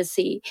at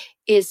privacy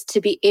is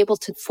to be able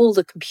to fool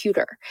the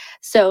computer.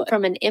 So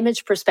from an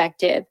image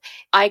perspective,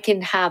 I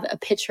can have a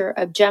picture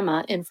of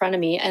Gemma in front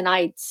of me and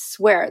I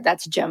swear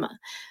that's Gemma.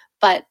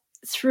 But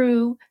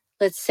through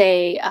let's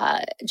say,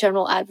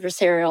 general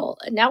adversarial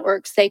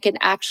networks, they can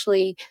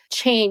actually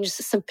change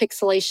some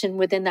pixelation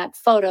within that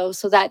photo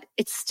so that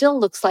it still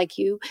looks like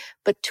you,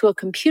 but to a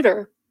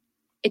computer,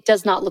 it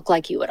does not look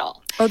like you at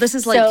all. Oh, this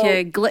is like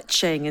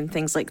glitching and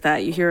things like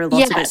that. You hear a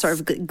lot about sort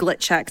of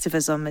glitch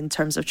activism in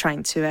terms of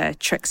trying to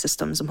trick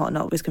systems and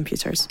whatnot with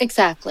computers.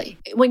 Exactly.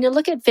 When you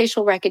look at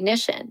facial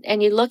recognition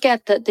and you look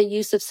at the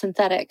use of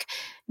synthetic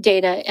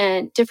data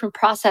and different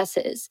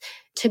processes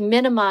to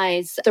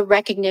minimize the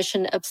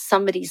recognition of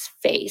somebody's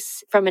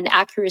face from an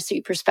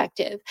accuracy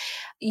perspective,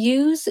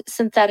 use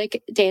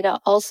synthetic data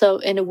also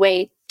in a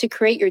way to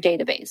create your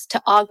database,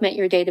 to augment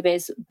your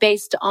database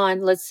based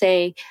on, let's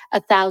say,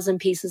 1,000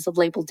 pieces of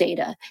labeled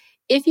data.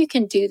 If you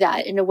can do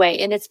that in a way,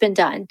 and it's been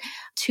done,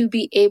 to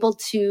be able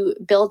to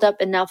build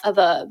up enough of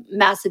a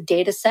massive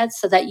data set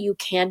so that you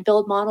can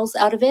build models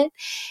out of it,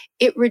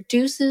 it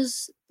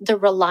reduces the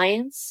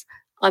reliance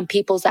on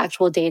people's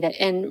actual data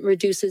and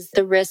reduces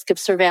the risk of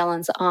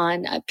surveillance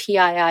on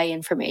PII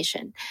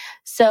information.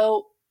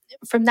 So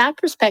from that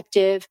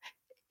perspective,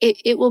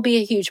 it will be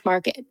a huge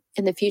market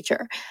in the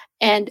future.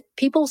 And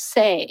people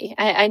say,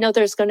 I know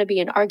there's going to be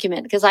an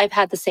argument, because I've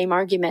had the same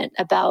argument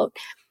about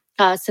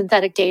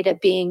synthetic data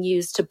being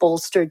used to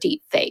bolster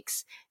deep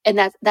fakes. And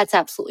that's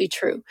absolutely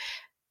true.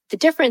 The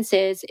difference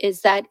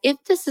is that if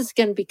this is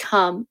going to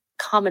become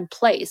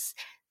commonplace,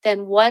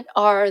 then what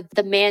are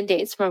the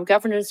mandates from a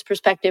governance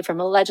perspective, from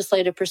a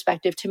legislative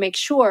perspective, to make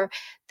sure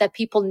that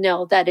people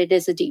know that it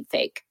is a deep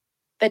fake?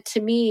 But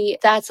to me,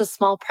 that's a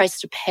small price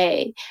to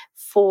pay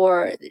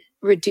for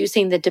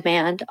reducing the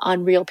demand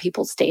on real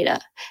people's data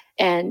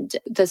and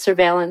the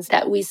surveillance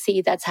that we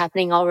see that's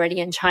happening already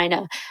in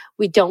China.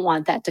 We don't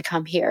want that to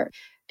come here.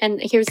 And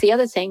here's the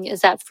other thing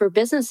is that for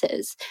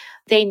businesses,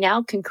 they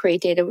now can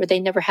create data where they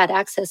never had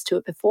access to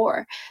it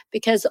before,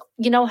 because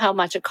you know how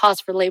much it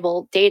costs for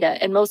label data.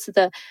 And most of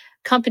the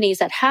companies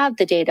that have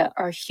the data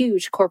are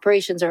huge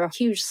corporations or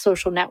huge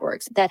social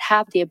networks that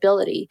have the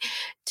ability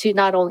to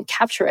not only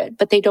capture it,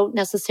 but they don't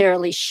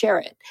necessarily share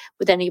it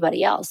with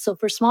anybody else. So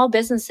for small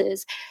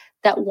businesses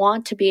that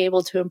want to be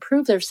able to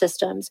improve their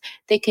systems,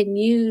 they can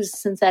use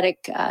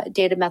synthetic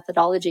data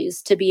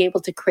methodologies to be able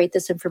to create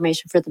this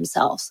information for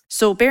themselves.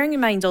 So bearing in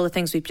mind all the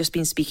things we've just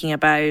been speaking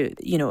about,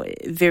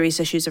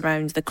 various issues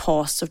around the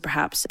costs of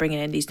perhaps bringing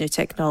in these new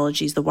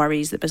technologies, the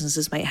worries that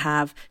businesses might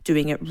have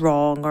doing it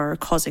wrong or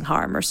causing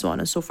harm or so on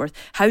and so forth,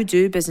 how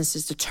do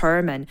businesses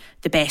determine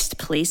the best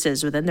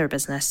places within their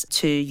business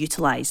to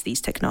utilise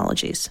these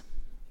technologies?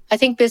 I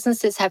think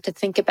businesses have to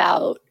think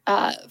about,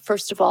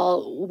 first of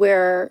all,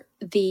 where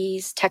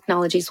these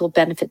technologies will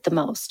benefit the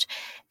most.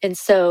 And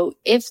so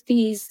if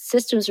these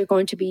systems are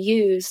going to be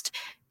used,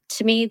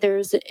 to me,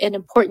 there's an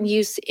important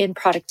use in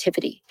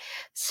productivity.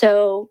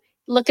 So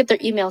look at their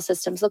email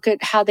systems, look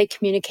at how they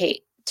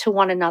communicate to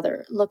one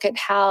another, look at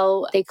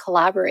how they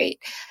collaborate.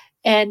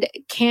 And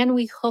can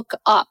we hook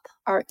up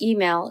our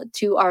email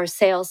to our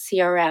sales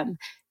CRM,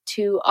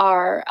 to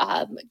our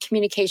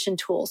communication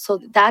tools, so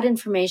that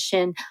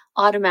information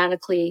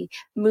automatically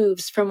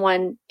moves from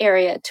one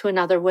area to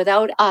another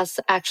without us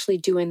actually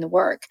doing the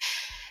work.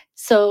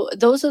 So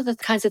those are the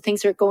kinds of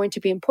things that are going to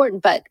be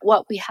important. But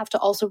what we have to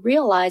also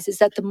realize is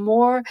that the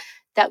more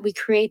that we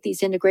create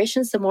these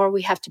integrations, the more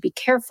we have to be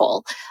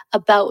careful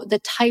about the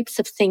types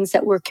of things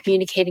that we're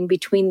communicating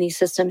between these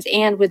systems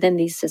and within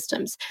these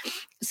systems.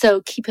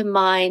 So keep in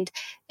mind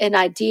an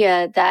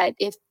idea that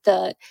if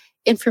the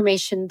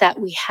information that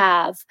we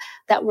have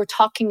that we're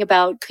talking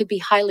about could be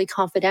highly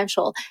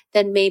confidential,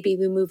 then maybe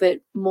we move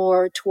it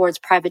more towards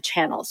private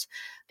channels,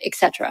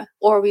 etc.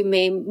 Or we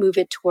may move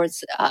it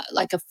towards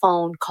like a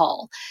phone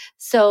call.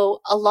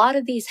 So a lot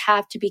of these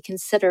have to be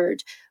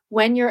considered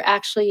when you're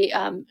actually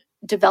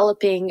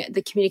developing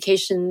the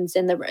communications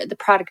and the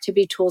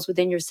productivity tools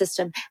within your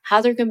system,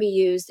 how they're going to be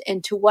used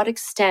and to what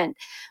extent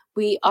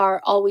we are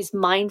always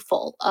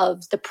mindful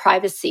of the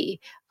privacy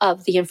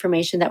of the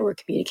information that we're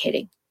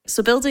communicating.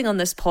 So building on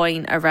this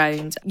point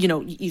around,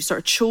 you've sort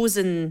of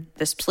chosen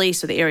this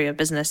place or the area of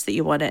business that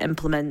you want to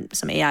implement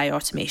some AI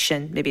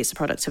automation, maybe it's a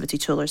productivity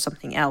tool or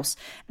something else.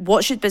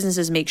 What should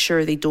businesses make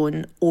sure they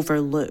don't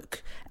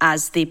overlook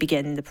as they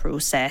begin the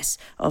process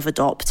of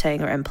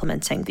adopting or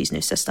implementing these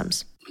new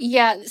systems?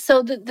 Yeah,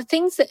 so the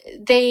things that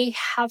they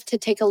have to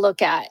take a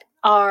look at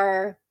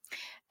are,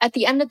 at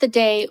the end of the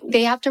day,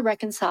 they have to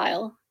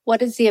reconcile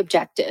what is the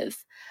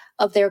objective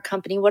of their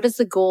company, what is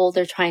the goal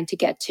they're trying to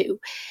get to.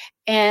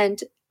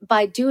 And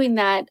by doing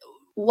that,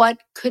 what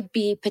could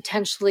be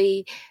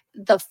potentially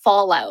the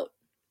fallout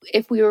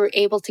if we were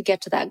able to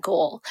get to that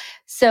goal?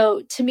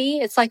 So to me,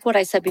 it's like what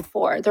I said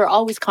before. There are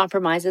always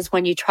compromises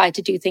when you try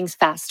to do things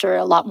faster,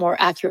 a lot more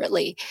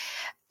accurately.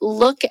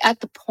 Look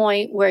at the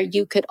point where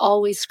you could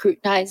always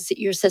scrutinize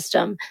your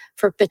system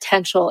for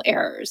potential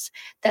errors.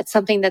 That's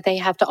something that they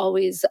have to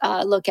always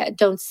look at.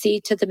 Don't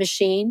see to the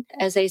machine,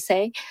 as they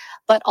say,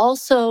 but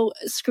also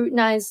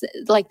scrutinize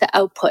like the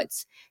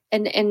outputs.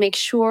 And make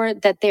sure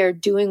that they're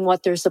doing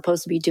what they're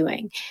supposed to be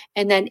doing.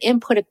 And then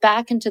input it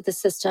back into the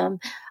system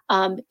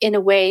in a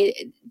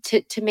way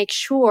to make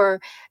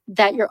sure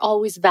that you're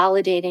always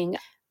validating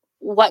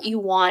what you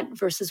want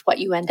versus what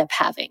you end up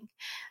having.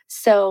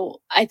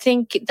 So I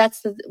think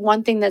that's the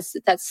one thing that's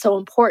so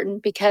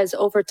important, because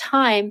over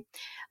time,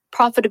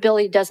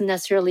 profitability doesn't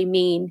necessarily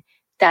mean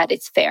that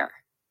it's fair.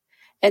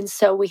 And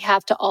so we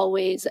have to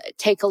always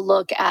take a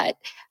look at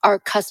our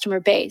customer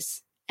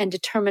base and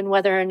determine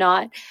whether or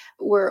not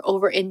we're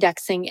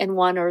over-indexing in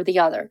one or the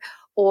other,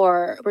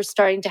 or we're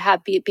starting to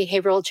have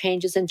behavioral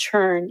changes and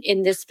churn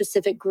in this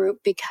specific group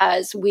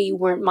because we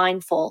weren't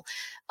mindful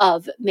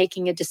of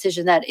making a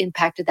decision that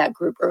impacted that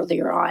group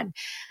earlier on.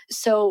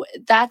 So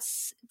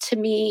that's, to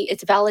me,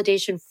 it's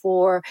validation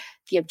for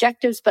the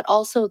objectives, but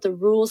also the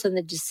rules and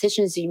the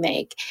decisions you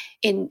make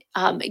in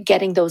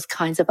getting those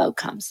kinds of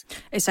outcomes.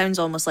 It sounds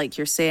almost like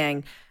you're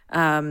saying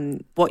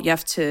what you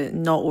have to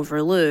not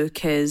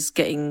overlook is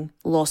getting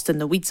lost in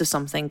the weeds of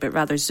something, but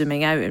rather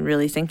zooming out and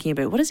really thinking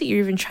about what is it you're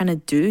even trying to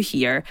do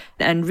here?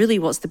 And really,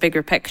 what's the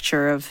bigger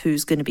picture of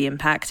who's going to be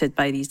impacted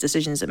by these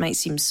decisions? It might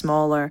seem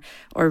smaller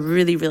or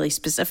really, really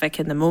specific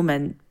in the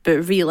moment,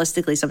 but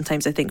realistically,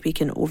 sometimes I think we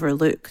can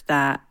overlook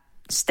that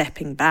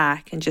stepping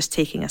back and just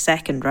taking a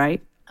second,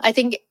 right? I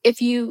think if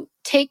you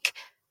take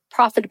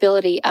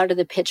profitability out of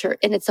the picture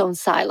in its own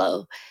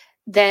silo,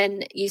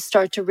 then you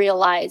start to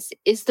realize,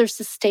 is there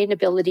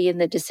sustainability in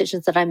the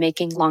decisions that I'm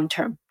making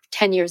long-term,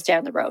 10 years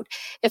down the road?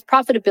 If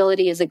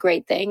profitability is a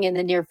great thing in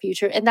the near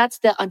future, and that's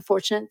the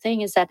unfortunate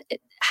thing, is that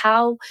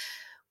how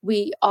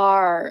we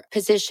are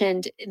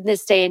positioned in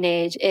this day and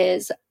age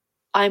is,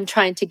 I'm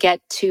trying to get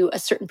to a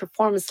certain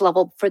performance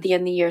level for the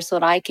end of the year so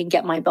that I can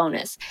get my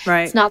bonus.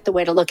 Right. It's not the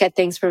way to look at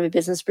things from a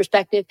business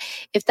perspective.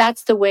 If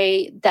that's the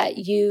way that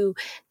you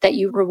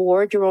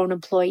reward your own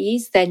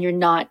employees, then you're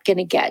not going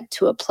to get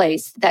to a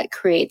place that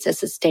creates a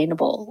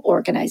sustainable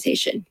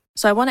organization.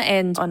 So I want to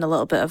end on a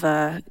little bit of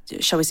a,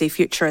 shall we say,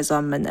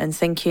 futurism and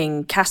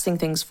thinking, casting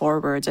things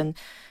forward. And,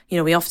 you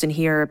know, we often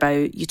hear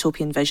about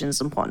utopian visions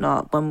and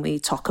whatnot when we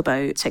talk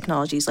about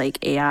technologies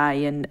like AI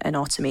and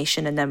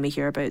automation. And then we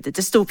hear about the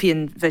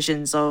dystopian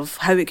visions of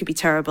how it could be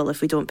terrible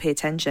if we don't pay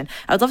attention.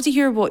 I'd love to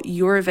hear what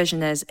your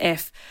vision is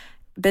if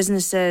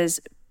businesses,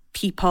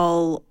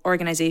 people,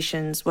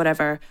 organizations,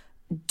 whatever,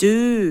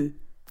 do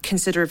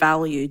consider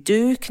value,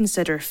 do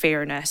consider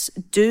fairness,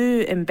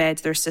 do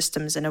embed their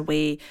systems in a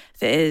way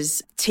that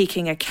is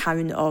taking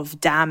account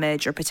of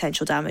damage or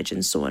potential damage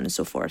and so on and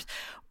so forth.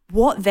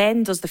 What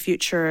then does the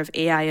future of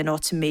AI and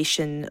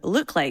automation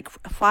look like?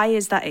 Why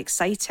is that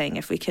exciting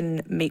if we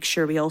can make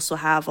sure we also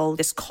have all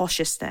this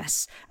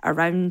cautiousness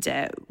around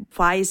it?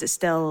 Why is it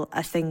still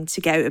a thing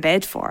to get out of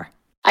bed for?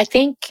 I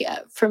think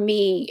for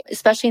me,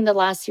 especially in the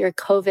last year,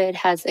 COVID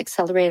has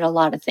accelerated a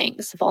lot of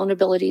things,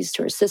 vulnerabilities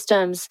to our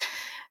systems,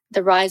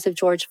 the rise of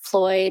George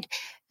Floyd,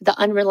 the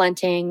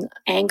unrelenting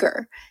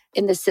anger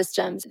in the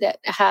systems that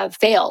have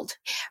failed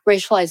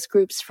racialized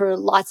groups for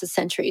lots of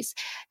centuries,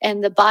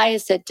 and the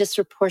bias that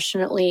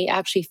disproportionately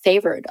actually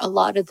favored a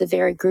lot of the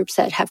very groups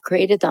that have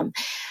created them.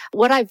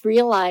 What I've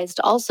realized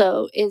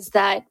also is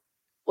that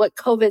what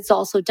COVID's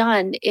also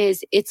done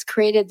is it's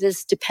created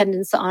this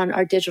dependence on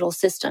our digital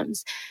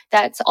systems.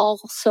 That's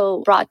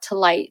also brought to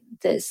light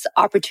this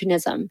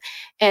opportunism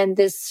and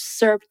this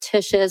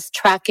surreptitious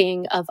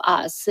tracking of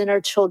us and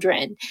our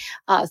children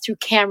through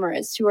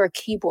cameras, through our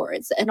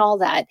keyboards and all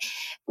that,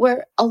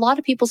 where a lot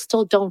of people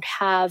still don't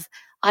have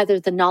either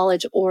the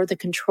knowledge or the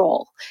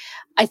control.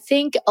 I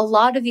think a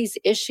lot of these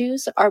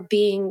issues are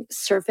being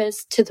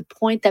surfaced to the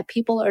point that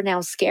people are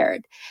now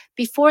scared.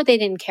 Before, they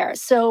didn't care.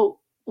 So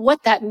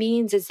what that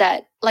means is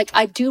that,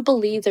 I do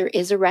believe there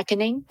is a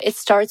reckoning. It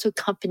starts with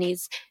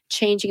companies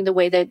changing the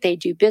way that they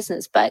do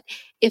business. But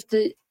if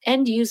the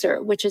end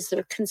user, which is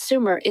the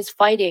consumer, is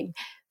fighting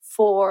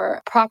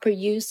for proper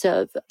use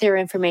of their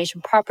information,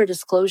 proper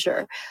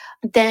disclosure,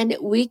 then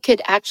we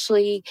could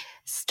actually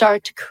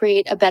start to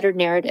create a better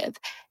narrative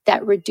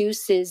that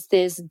reduces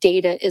this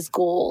data is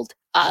gold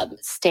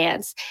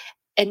stance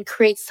and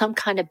creates some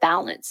kind of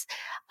balance.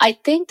 I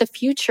think the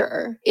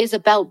future is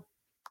about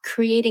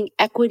creating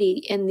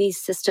equity in these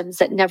systems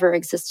that never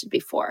existed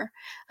before.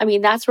 I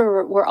mean, that's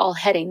where we're all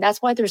heading.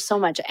 That's why there's so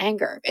much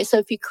anger. So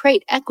if you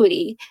create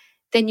equity,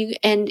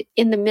 and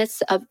in the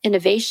midst of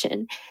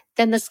innovation,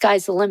 then the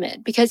sky's the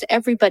limit, because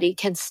everybody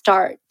can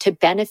start to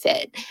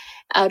benefit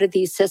out of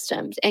these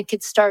systems and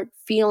can start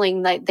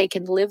feeling like they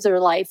can live their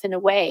life in a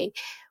way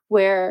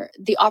where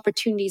the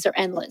opportunities are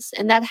endless.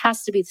 And that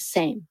has to be the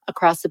same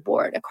across the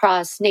board,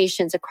 across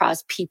nations,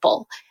 across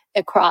people,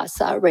 across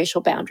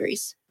racial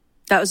boundaries.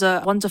 That was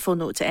a wonderful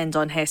note to end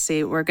on,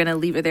 Hesse. We're going to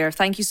leave it there.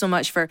 Thank you so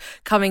much for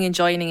coming and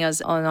joining us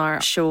on our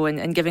show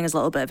and giving us a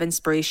little bit of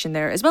inspiration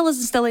there, as well as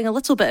instilling a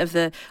little bit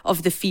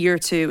of the fear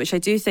too, which I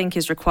do think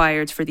is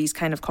required for these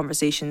kind of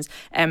conversations,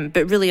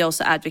 but really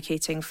also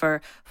advocating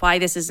for why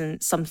this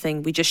isn't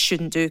something we just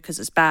shouldn't do because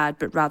it's bad,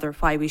 but rather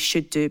why we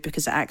should do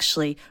because it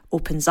actually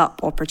opens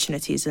up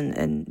opportunities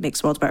and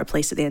makes the world a better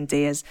place at the end of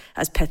the day,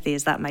 as pithy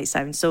as that might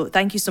sound. So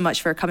thank you so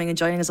much for coming and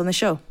joining us on the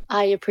show.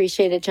 I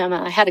appreciate it,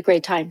 Gemma. I had a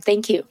great time.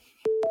 Thank you.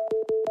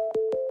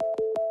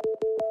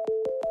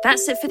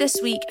 That's it for this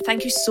week.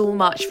 Thank you so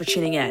much for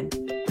tuning in.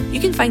 You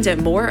can find out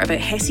more about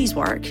HESI's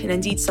work and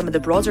indeed some of the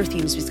broader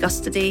themes we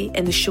discussed today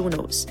in the show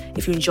notes.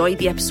 If you enjoyed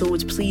the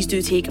episode, please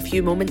do take a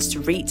few moments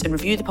to rate and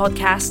review the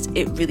podcast.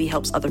 It really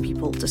helps other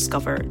people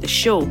discover the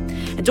show.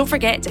 And don't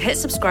forget to hit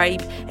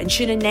subscribe and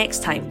tune in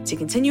next time to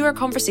continue our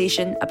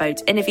conversation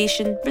about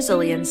innovation,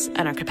 resilience,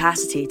 and our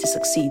capacity to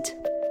succeed.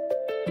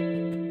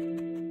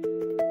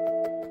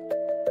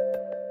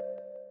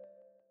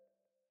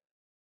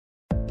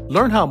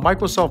 Learn how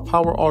Microsoft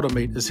Power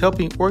Automate is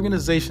helping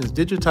organizations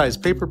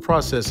digitize paper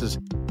processes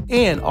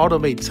and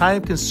automate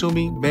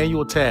time-consuming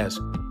manual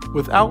tasks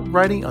without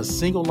writing a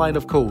single line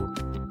of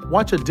code.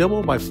 Watch a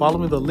demo by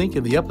following the link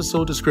in the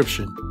episode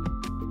description.